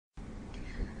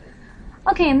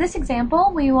Okay, in this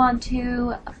example, we want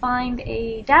to find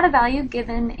a data value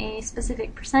given a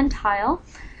specific percentile.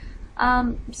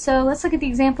 So let's look at the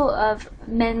example of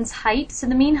men's height. So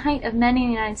the mean height of men in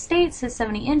the United States is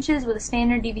 70 inches with a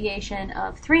standard deviation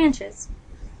of 3 inches.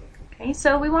 Okay,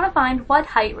 so we want to find what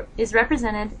height is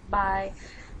represented by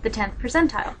the 10th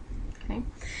percentile. Okay,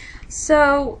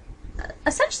 so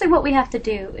essentially what we have to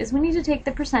do is we need to take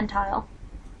the percentile.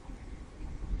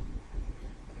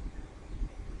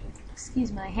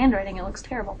 Excuse my handwriting, it looks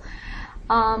terrible.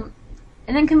 And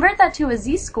then convert that to a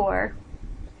z-score,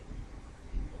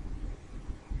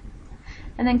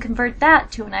 and then convert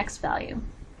that to an x value.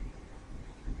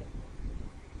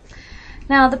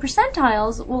 Now the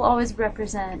percentiles will always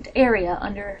represent area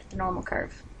under the normal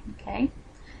curve. Okay,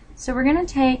 so we're going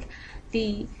to take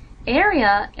the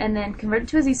area and then convert it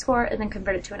to a z-score and then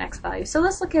convert it to an x value. So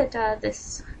let's look at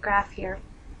this graph here.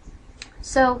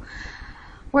 So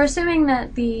we're assuming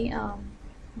that the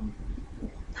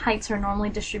heights are normally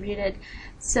distributed,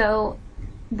 so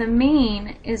the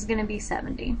mean is going to be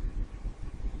 70.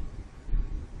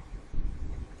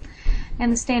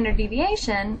 And the standard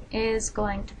deviation is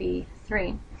going to be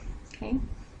 3. Okay,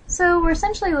 so we're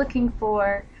essentially looking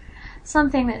for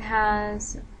something that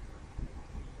has,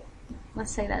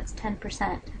 let's say that's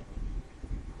 10%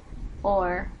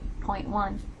 or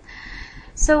 0.1.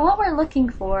 So what we're looking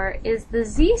for is the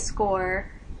z-score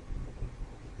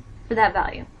for that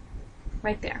value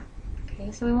right there.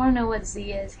 Okay, so we want to know what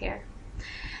z is here.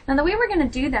 Now the way we're going to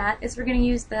do that is we're going to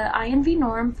use the Inv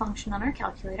Norm Function on our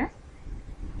calculator.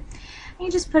 And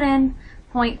you just put in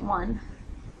 0.1.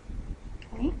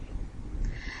 Okay,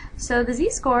 so the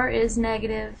z-score is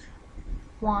negative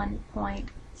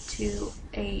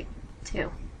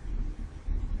 1.282.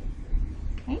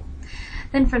 Okay,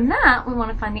 then from that we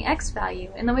want to find the x value,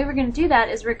 and the way we're going to do that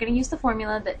is we're going to use the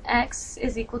formula that x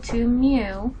is equal to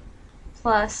mu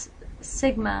plus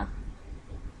sigma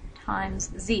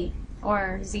times z,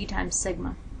 or z times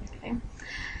sigma. Okay,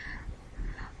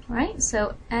 alright,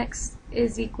 so x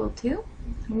is equal to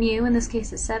mu, in this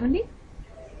case is 70,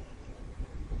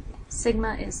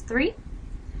 sigma is 3,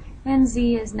 and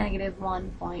z is negative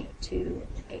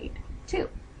 1.282.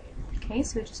 Okay,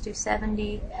 so we just do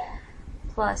 70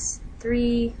 plus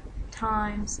 3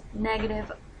 times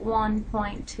negative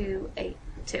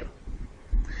 1.282.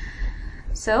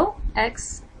 So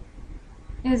x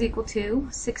is equal to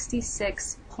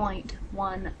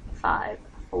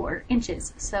 66.154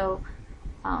 inches. So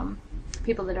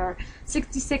people that are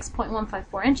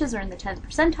 66.154 inches are in the 10th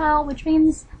percentile, which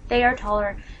means they are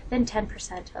taller than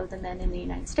 10% of the men in the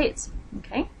United States.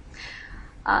 Okay,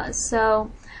 so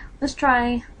let's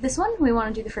try this one. We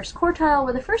want to do the first quartile,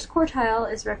 where the first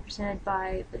quartile is represented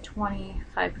by the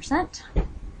 25%.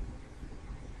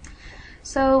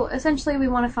 So essentially we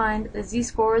want to find the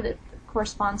z-score that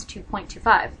corresponds to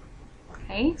 0.25.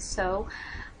 Okay, so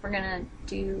we're going to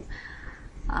do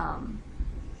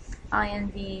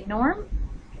Inv Norm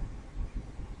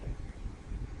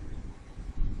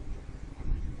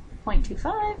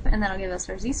 0.25, and that'll give us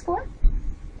our z-score.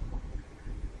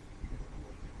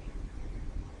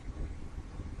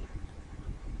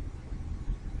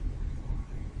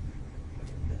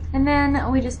 And then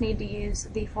we just need to use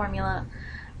the formula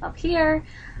up here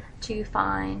to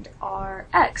find our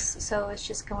x. So it's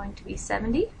just going to be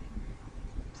 70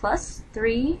 plus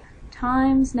 3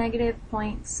 times negative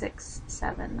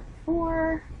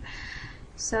 0.674.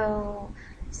 So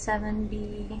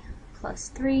 70 plus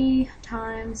 3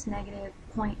 times negative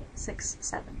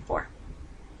 0.674.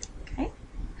 Okay,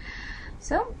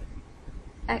 so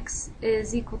x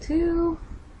is equal to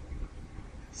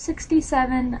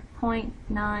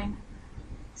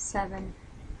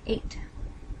 67.978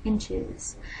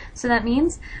 inches. So that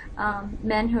means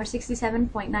men who are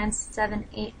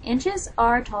 67.978 inches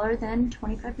are taller than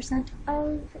 25%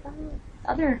 of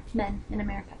other men in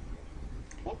America.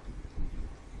 Okay.